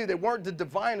 Best believe they weren't the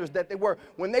diviners that they were.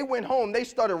 When they went home, they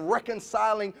started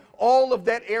reconciling all of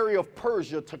that area of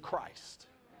Persia to Christ,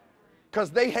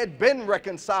 because they had been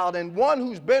reconciled, and one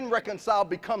who's been reconciled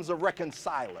becomes a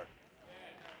reconciler.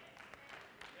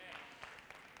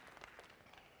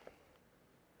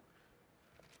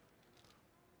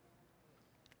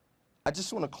 I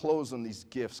just want to close on these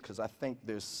gifts because I think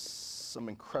there's some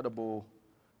incredible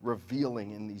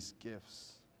revealing in these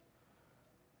gifts.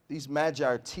 these Magi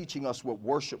are teaching us what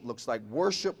worship looks like.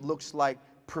 Worship looks like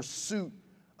pursuit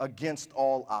against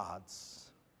all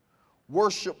odds.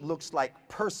 Worship looks like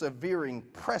persevering,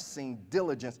 pressing,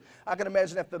 diligence. I can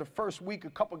imagine after the first week, a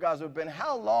couple guys have been,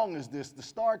 how long is this? The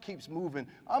star keeps moving.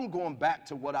 I'm going back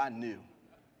to what I knew.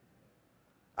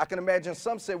 I can imagine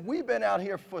some said, we've been out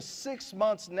here for 6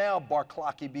 months now,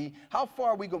 Barclockyby. How far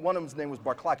are we going? One of them's name was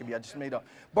Barclockyby. I just made up.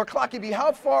 Barclockyby,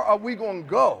 how far are we going to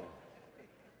go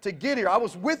to get here? I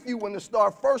was with you when the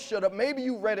star first showed up. Maybe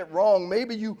you read it wrong.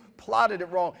 Maybe you plotted it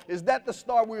wrong. Is that the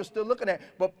star we were still looking at?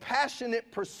 But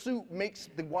passionate pursuit makes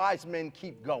the wise men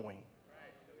keep going.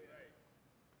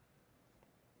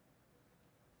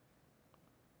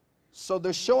 So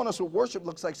they're showing us what worship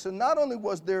looks like. So not only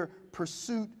was their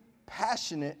pursuit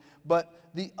passionate, but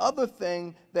the other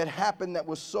thing that happened that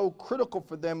was so critical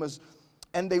for them is,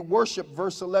 and they worshiped,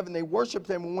 verse 11, they worshiped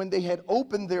him when they had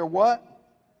opened their what?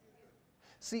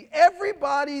 See,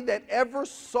 everybody that ever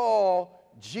saw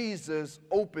Jesus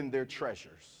opened their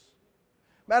treasures.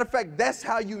 Matter of fact, that's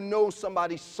how you know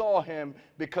somebody saw him,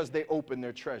 because they opened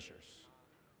their treasures.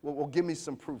 Well, give me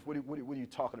some proof. What are you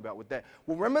talking about with that?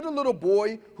 Well, remember the little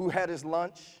boy who had his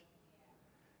lunch?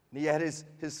 And he had his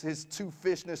 2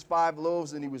 fish and his 5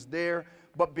 loaves, and he was there.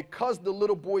 But because the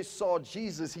little boy saw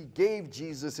Jesus, he gave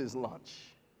Jesus his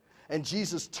lunch. And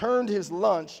Jesus turned his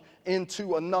lunch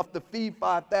into enough to feed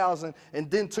 5,000,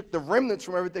 and then took the remnants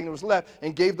from everything that was left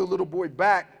and gave the little boy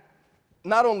back,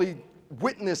 not only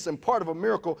witness and part of a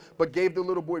miracle, but gave the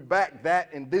little boy back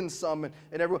that and then some, and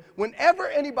everyone. Whenever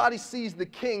anybody sees the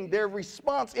king, their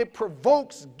response, it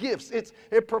provokes gifts.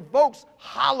 It provokes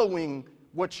hallowing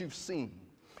what you've seen.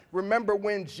 Remember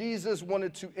when Jesus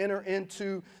wanted to enter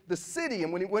into the city,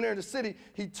 and when he went into the city,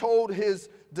 he told his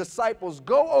disciples,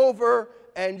 go over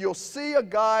and you'll see a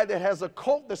guy that has a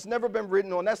colt that's never been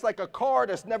ridden on. That's like a car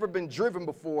that's never been driven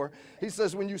before. He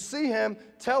says, when you see him,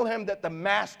 tell him that the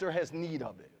master has need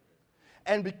of it.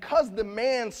 And because the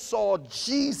man saw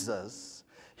Jesus,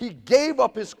 he gave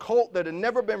up his colt that had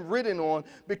never been ridden on,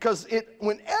 because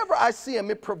whenever I see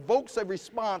him, it provokes a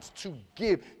response to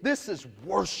give. This is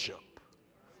worship.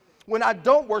 When I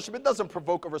don't worship, it doesn't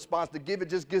provoke a response to give. It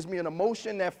just gives me an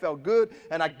emotion that felt good,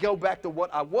 and I go back to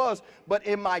what I was. But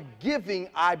in my giving,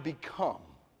 I become.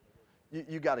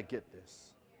 You got to get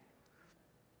this.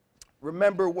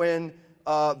 Remember when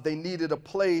they needed a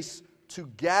place to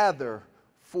gather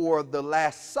for the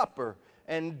Last Supper,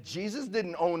 and Jesus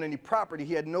didn't own any property.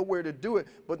 He had nowhere to do it.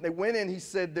 But they went in, he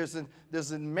said,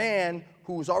 there's a man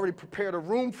who's already prepared a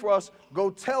room for us. Go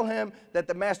tell him that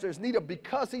the master is needed.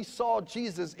 Because he saw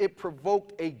Jesus, it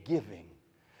provoked a giving.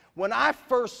 When I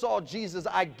first saw Jesus,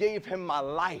 I gave him my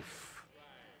life.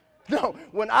 No,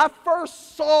 when I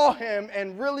first saw him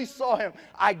and really saw him,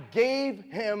 I gave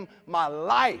him my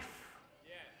life.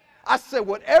 I said,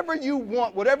 whatever you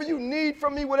want, whatever you need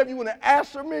from me, whatever you want to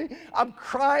ask from me, I'm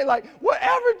crying like,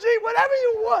 whatever, G, whatever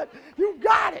you want, you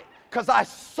got it, because I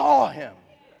saw him.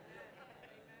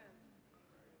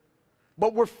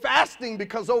 But we're fasting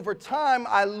because over time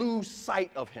I lose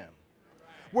sight of him.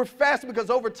 We're fasting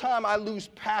because over time I lose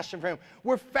passion for him.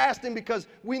 We're fasting because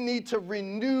we need to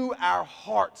renew our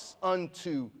hearts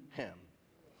unto him.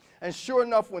 And sure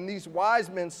enough, when these wise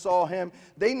men saw him,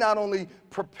 they not only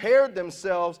prepared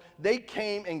themselves, they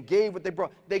came and gave what they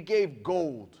brought. They gave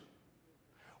gold.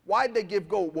 Why did they give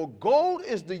gold? Well, gold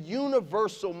is the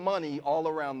universal money all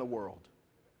around the world.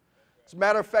 As a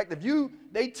matter of fact,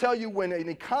 they tell you when an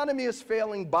economy is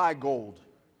failing, buy gold.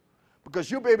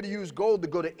 Because you'll be able to use gold to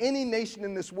go to any nation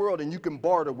in this world, and you can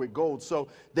barter with gold. So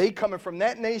they coming from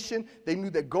that nation, they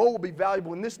knew that gold would be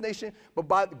valuable in this nation.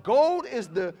 But gold is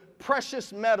the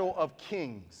precious metal of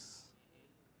kings.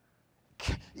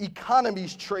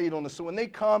 Economies trade on it. So when they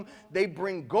come, they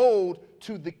bring gold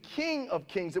to the King of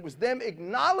Kings. It was them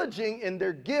acknowledging in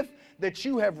their gift that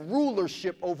you have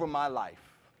rulership over my life.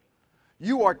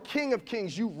 You are King of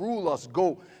Kings. You rule us.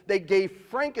 Gold. They gave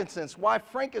frankincense. Why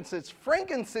frankincense?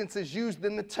 Frankincense is used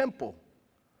in the temple.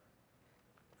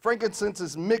 Frankincense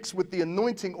is mixed with the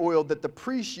anointing oil that the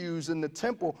priests use in the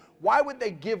temple. Why would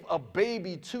they give a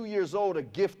baby 2 years old a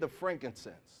gift of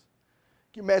frankincense?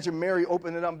 Can you imagine Mary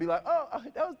opening it up and be like, oh,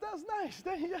 that was nice.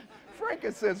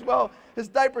 Frankincense. Well, his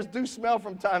diapers do smell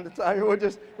from time to time.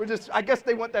 I guess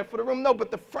they want that for the room. No, but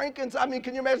the frankincense, I mean,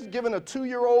 can you imagine giving a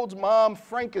 2-year-old's mom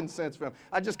frankincense for him?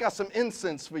 I just got some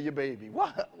incense for your baby.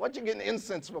 What you getting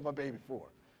incense for my baby for?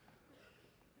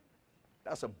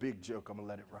 That's a big joke. I'm going to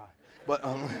let it ride.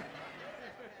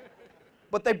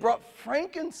 But they brought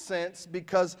frankincense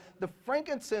because the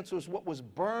frankincense was what was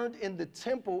burned in the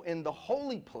temple in the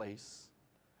holy place.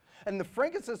 And the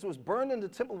frankincense was burned in the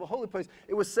temple of the holy place.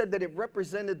 It was said that it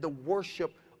represented the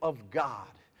worship of God.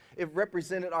 It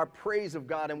represented our praise of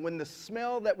God. And when the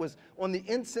smell that was on the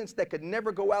incense that could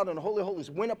never go out on the Holy of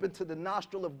Holies went up into the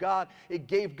nostril of God, it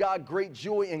gave God great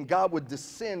joy, and God would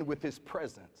descend with his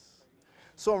presence.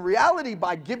 So in reality,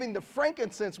 by giving the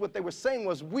frankincense, what they were saying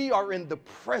was, we are in the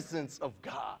presence of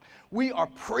God. We are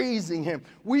praising him.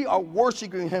 We are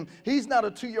worshiping him. He's not a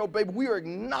 2-year-old baby. We are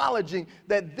acknowledging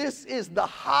that this is the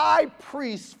high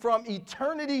priest from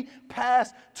eternity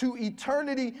past to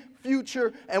eternity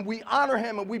future, and we honor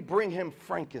him and we bring him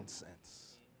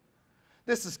frankincense.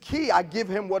 This is key. I give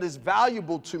him what is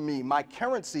valuable to me, my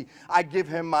currency. I give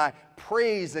him my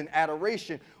praise and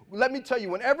adoration. Let me tell you,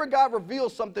 whenever God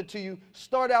reveals something to you,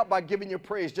 start out by giving your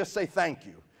praise. Just say thank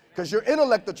you. Because your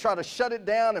intellect will try to shut it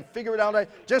down and figure it out.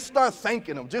 Just start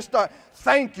thanking him. Just start,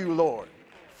 thank you, Lord.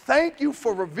 Thank you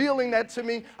for revealing that to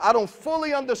me. I don't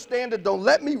fully understand it. Don't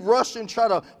let me rush and try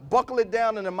to buckle it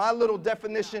down into my little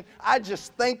definition. I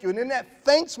just thank you. And in that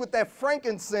thanks with that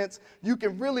frankincense, you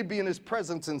can really be in his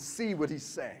presence and see what he's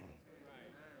saying.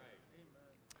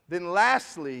 Then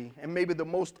lastly, and maybe the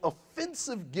most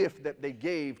offensive gift that they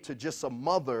gave to just a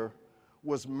mother,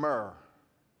 was myrrh.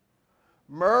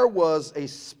 Myrrh was a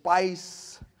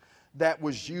spice that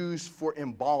was used for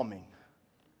embalming.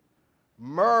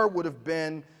 Myrrh would have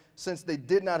been, since they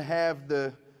did not have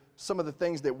some of the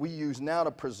things that we use now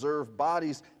to preserve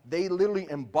bodies, they literally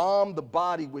embalmed the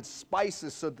body with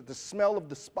spices so that the smell of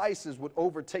the spices would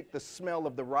overtake the smell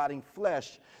of the rotting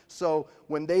flesh. So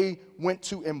when they went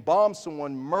to embalm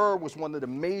someone, myrrh was one of the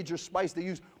major spices they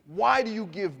used. Why do you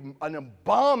give an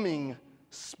embalming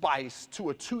spice to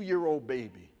a 2-year-old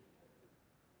baby?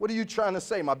 What are you trying to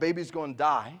say? My baby's going to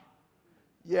die?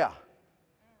 Yeah.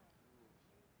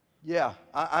 Yeah,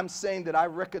 I'm saying that I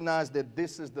recognize that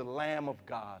this is the Lamb of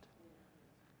God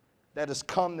that has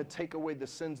come to take away the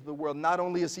sins of the world. Not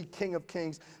only is he King of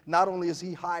Kings, not only is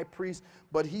he High Priest,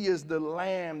 but he is the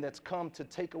Lamb that's come to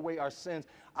take away our sins.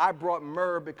 I brought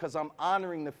myrrh because I'm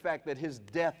honoring the fact that his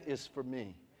death is for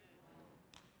me.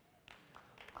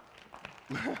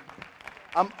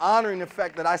 I'm honoring the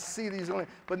fact that I see these.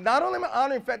 But not only am I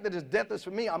honoring the fact that his death is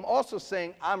for me, I'm also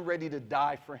saying I'm ready to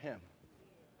die for him.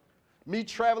 Me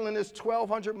traveling this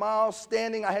 1,200 miles,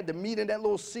 standing, I had to meet in that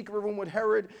little secret room with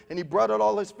Herod, and he brought out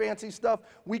all his fancy stuff.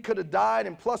 We could have died,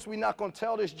 and plus we're not going to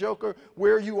tell this joker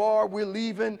where you are, we're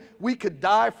leaving. We could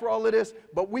die for all of this,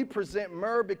 but we present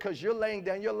myrrh because you're laying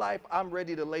down your life. I'm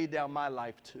ready to lay down my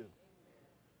life too.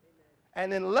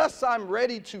 And unless I'm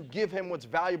ready to give him what's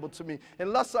valuable to me,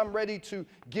 unless I'm ready to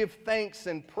give thanks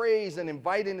and praise and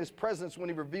invite in his presence when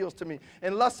he reveals to me,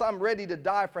 unless I'm ready to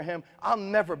die for him, I'll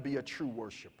never be a true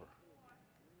worshiper.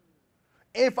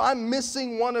 If I'm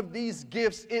missing one of these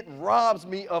gifts, it robs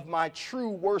me of my true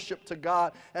worship to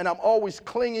God, and I'm always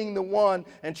clinging to one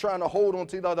and trying to hold on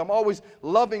to the other. I'm always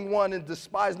loving one and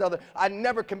despising the other. I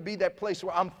never can be that place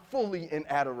where I'm fully in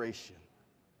adoration.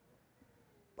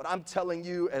 But I'm telling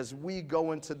you, as we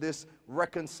go into this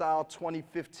Reconcile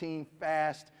 2015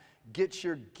 fast, get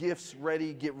your gifts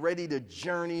ready. Get ready to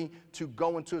journey to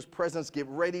go into his presence. Get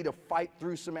ready to fight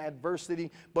through some adversity,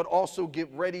 but also get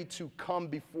ready to come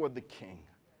before the King.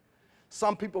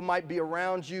 Some people might be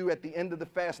around you at the end of the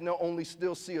fast and they'll only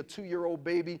still see a 2-year-old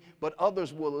baby, but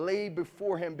others will lay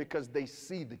before him because they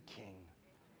see the King.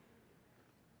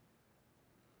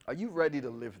 Are you ready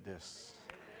to live this?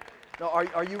 No,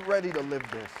 are you ready to live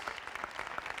this?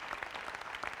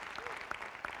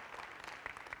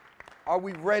 Are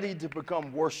we ready to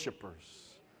become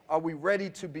worshipers? Are we ready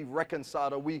to be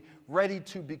reconciled? Are we ready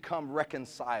to become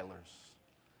reconcilers?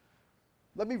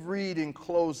 Let me read in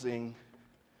closing,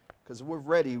 because we're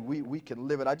ready, we can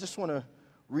live it. I just want to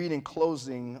read in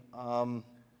closing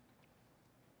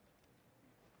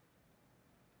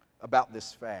about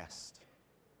this fast.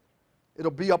 It'll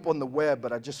be up on the web,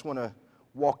 but I just want to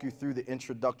walk you through the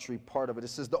introductory part of it. It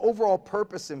says, the overall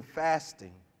purpose in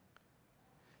fasting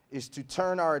is to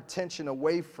turn our attention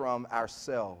away from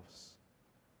ourselves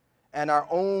and our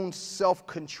own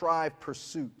self-contrived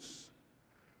pursuits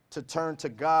to turn to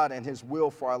God and his will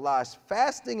for our lives.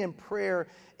 Fasting and prayer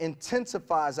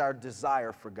intensifies our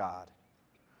desire for God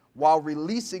while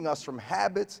releasing us from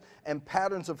habits and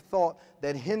patterns of thought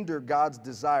that hinder God's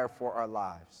desire for our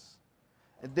lives.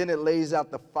 And then it lays out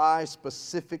the 5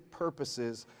 specific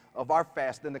purposes of our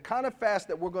fast. And the kind of fast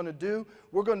that we're going to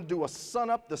do a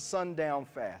sun-up to sundown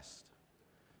fast.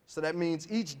 So that means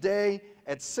each day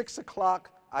at 6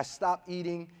 o'clock, I stop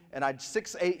eating, and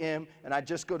 6 a.m., and I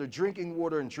just go to drinking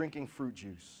water and drinking fruit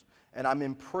juice. And I'm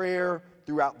in prayer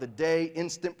throughout the day,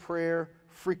 instant prayer,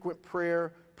 frequent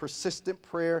prayer, persistent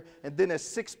prayer. And then at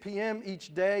 6 p.m.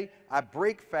 each day, I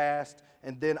break fast,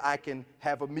 and then I can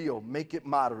have a meal. Make it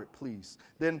moderate, please.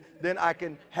 Then I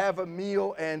can have a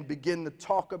meal and begin to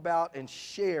talk about and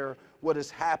share what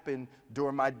has happened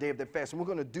during my day of that fast. And we're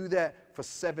going to do that for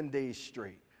 7 days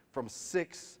straight, from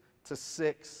 6 to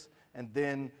 6, and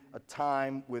then a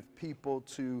time with people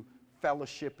to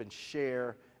fellowship and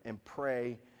share and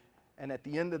pray. And at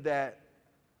the end of that,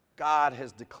 God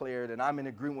has declared, and I'm in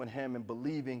agreement with him and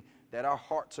believing that our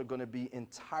hearts are going to be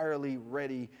entirely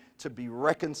ready to be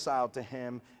reconciled to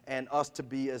him, and us to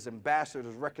be as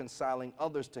ambassadors reconciling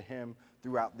others to him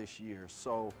throughout this year.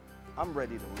 So I'm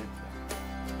ready to live that.